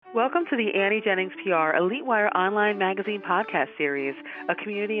Welcome to the Annie Jennings PR Elite Wire Online Magazine Podcast Series, a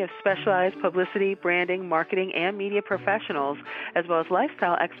community of specialized publicity, branding, marketing, and media professionals, as well as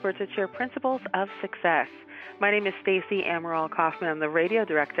lifestyle experts that share principles of success. My name is Stacey Amaral Kaufman. I'm the radio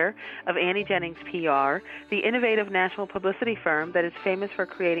director of Annie Jennings PR, the innovative national publicity firm that is famous for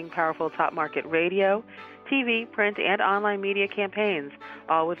creating powerful top market radio, TV, print, and online media campaigns,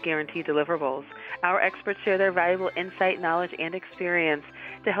 all with guaranteed deliverables. Our experts share their valuable insight, knowledge, and experience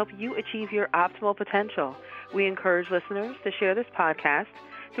to help you achieve your optimal potential. We encourage listeners to share this podcast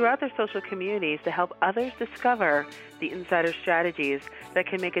throughout their social communities to help others discover the insider strategies that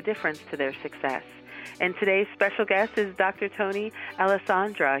can make a difference to their success. And today's special guest is Dr. Tony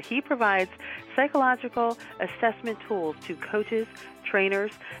Alessandra. He provides psychological assessment tools to coaches,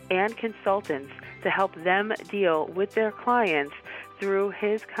 trainers, and consultants to help them deal with their clients through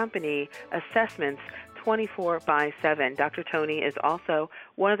his company, Assessments 24/7. Dr. Tony is also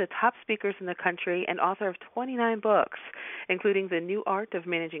one of the top speakers in the country and author of 29 books, including The New Art of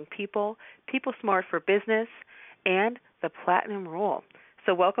Managing People, People Smart for Business, and The Platinum Rule.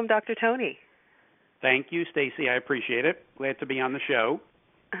 So welcome, Dr. Tony. Thank you, Stacey. I appreciate it. Glad to be on the show.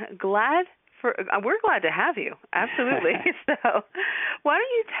 We're glad to have you. Absolutely. So why don't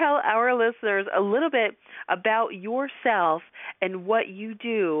you tell our listeners a little bit about yourself and what you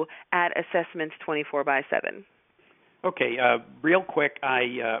do at Assessments 24/7? Okay, real quick,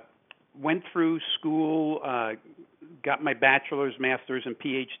 I went through school, got my bachelor's, master's, and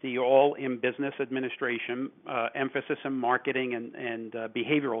PhD all in business administration, emphasis in marketing and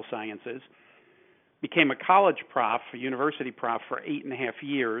behavioral sciences. Became a college prof, a university prof for 8.5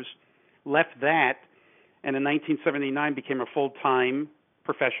 years. Left that, and in 1979 became a full-time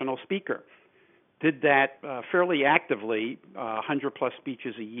professional speaker. Did that fairly actively, 100-plus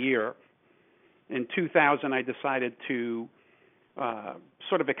speeches a year. In 2000, I decided to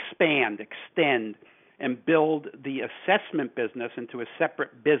sort of extend, and build the assessment business into a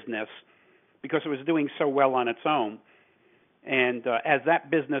separate business because it was doing so well on its own. And as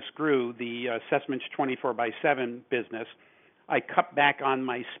that business grew, the Assessments 24/7 business, I cut back on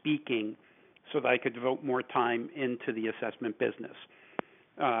my speaking so that I could devote more time into the assessment business.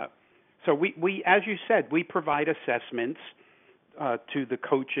 So we, as you said, we provide assessments to the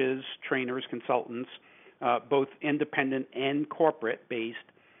coaches, trainers, consultants, both independent and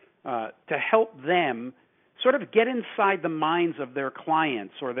corporate-based, to help them sort of get inside the minds of their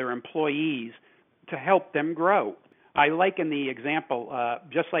clients or their employees to help them grow. I liken the example,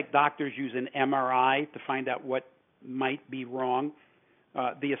 just like doctors use an MRI to find out what might be wrong,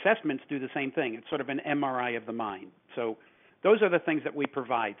 the assessments do the same thing. It's sort of an MRI of the mind. So those are the things that we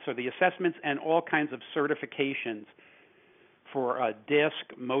provide. So the assessments and all kinds of certifications for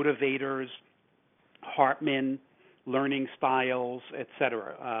DISC, motivators, Hartman, learning styles,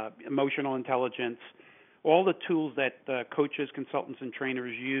 etc., emotional intelligence, all the tools that coaches, consultants, and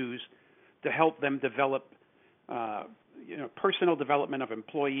trainers use to help them develop personal development of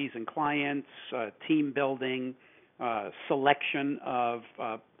employees and clients, team building, selection of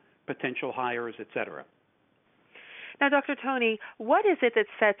potential hires, et cetera. Now, Dr. Tony, what is it that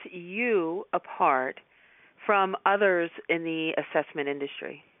sets you apart from others in the assessment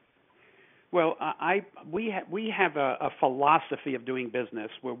industry? Well, we have a philosophy of doing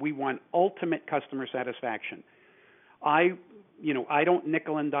business where we want ultimate customer satisfaction. I don't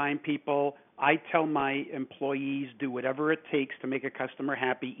nickel and dime people. I tell my employees do whatever it takes to make a customer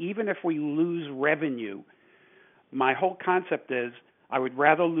happy, even if we lose revenue. My whole concept is I would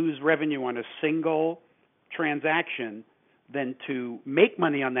rather lose revenue on a single transaction than to make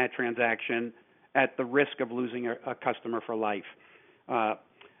money on that transaction at the risk of losing a customer for life.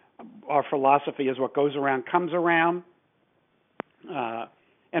 Our philosophy is what goes around comes around,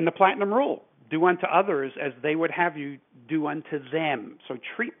 and the platinum rule. Do unto others as they would have you do unto them. So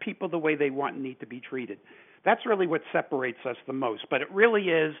treat people the way they want and need to be treated. That's really what separates us the most. But it really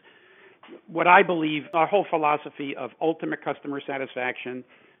is what I believe, our whole philosophy of ultimate customer satisfaction,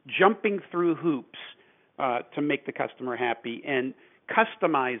 jumping through hoops to make the customer happy, and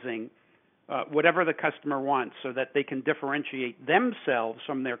customizing whatever the customer wants so that they can differentiate themselves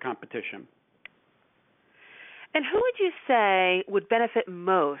from their competition. And who would you say would benefit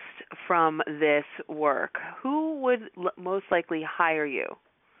most from this work? Who would most likely hire you?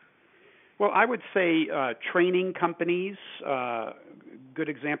 Well, I would say training companies. Good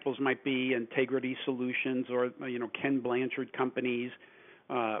examples might be Integrity Solutions or Ken Blanchard companies,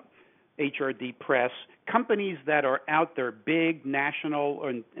 HRD Press, companies that are out there, big national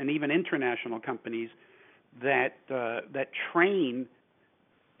and even international companies that train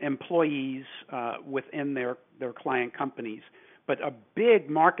employees within their client companies. but a big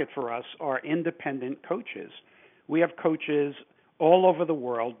market for us are independent coaches. We have coaches all over the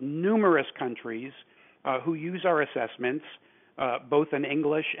world, numerous countries, who use our assessments, both in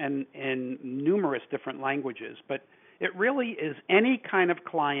English and in numerous different languages. But it really is any kind of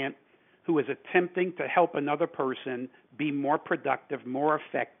client who is attempting to help another person be more productive, more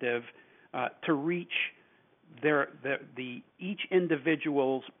effective, to reach each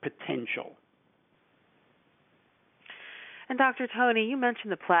individual's potential. And Dr. Tony, you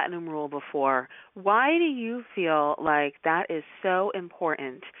mentioned the platinum rule before. Why do you feel like that is so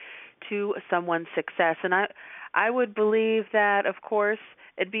important to someone's success? And I would believe that, of course,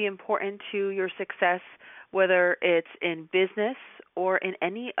 it'd be important to your success, whether it's in business or in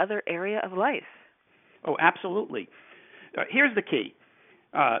any other area of life. Oh, absolutely. Here's the key.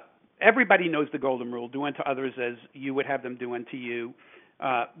 Everybody knows the golden rule, do unto others as you would have them do unto you,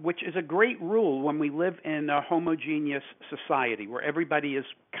 which is a great rule when we live in a homogeneous society where everybody is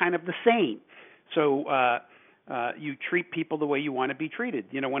kind of the same. So you treat people the way you want to be treated.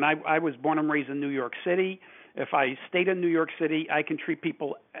 You know, when I was born and raised in New York City, if I stayed in New York City, I can treat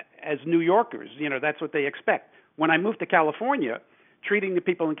people as New Yorkers. You know, that's what they expect. When I moved to California, treating the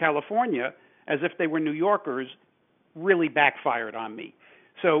people in California as if they were New Yorkers really backfired on me.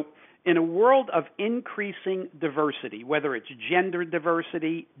 So in a world of increasing diversity, whether it's gender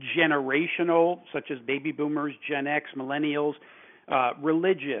diversity, generational, such as baby boomers, Gen X, millennials,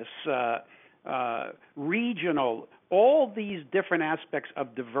 religious, regional, all these different aspects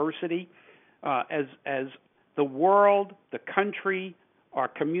of diversity, as the world, the country, our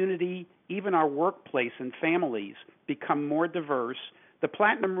community, even our workplace and families become more diverse, the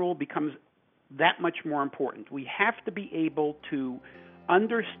platinum rule becomes that much more important. We have to be able to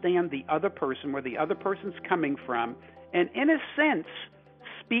understand the other person, where the other person's coming from, and in a sense,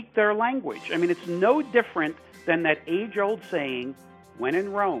 speak their language. I mean, it's no different than that age-old saying, when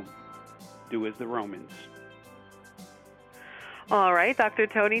in Rome, do as the Romans. All right, Dr.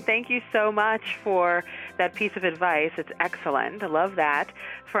 Tony, thank you so much for that piece of advice. It's excellent. I love that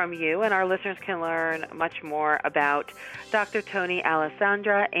from you. And our listeners can learn much more about Dr. Tony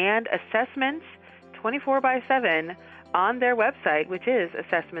Alessandra and Assessments 24/7 on their website, which is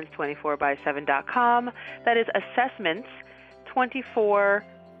assessments24by7.com. That is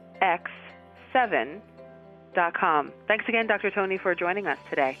assessments24x7.com. Thanks again, Dr. Tony, for joining us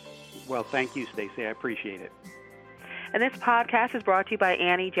today. Well, thank you, Stacey. I appreciate it. And this podcast is brought to you by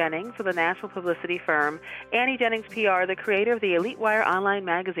Annie Jennings of the national publicity firm Annie Jennings PR, the creator of the Elite Wire online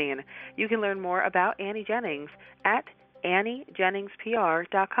magazine. You can learn more about Annie Jennings at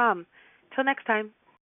AnnieJenningsPR.com. Till next time.